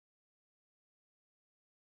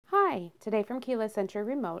Hi, today from Keyless Entry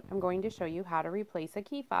Remote, I'm going to show you how to replace a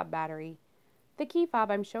key fob battery. The key fob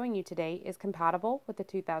I'm showing you today is compatible with the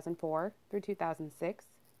 2004 through 2006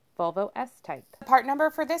 Volvo S-Type. The part number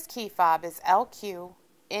for this key fob is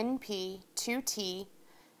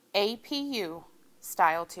LQNP2T-APU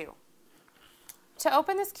Style 2. To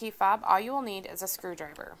open this key fob, all you will need is a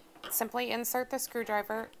screwdriver. Simply insert the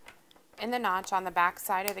screwdriver in the notch on the back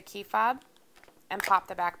side of the key fob and pop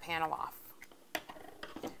the back panel off.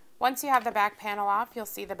 Once you have the back panel off, you'll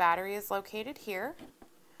see the battery is located here.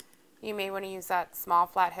 You may want to use that small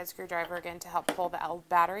flathead screwdriver again to help pull the old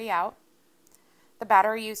battery out. The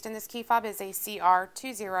battery used in this key fob is a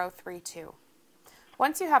CR2032.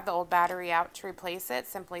 Once you have the old battery out, to replace it,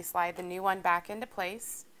 simply slide the new one back into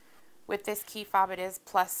place. With this key fob, it is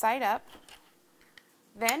plus side up.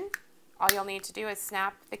 Then, all you'll need to do is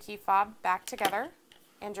snap the key fob back together,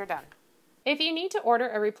 and you're done. If you need to order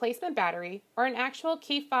a replacement battery or an actual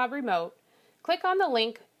key fob remote, click on the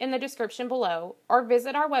link in the description below or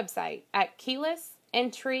visit our website at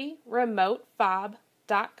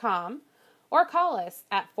keylessentryremotefob.com or call us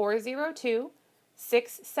at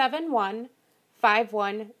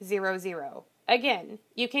 402-671-5100. Again,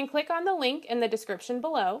 you can click on the link in the description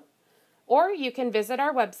below or you can visit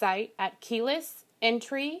our website at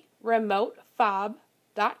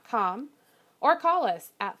keylessentryremotefob.com or call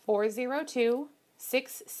us at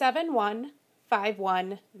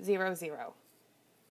 402-671-5100.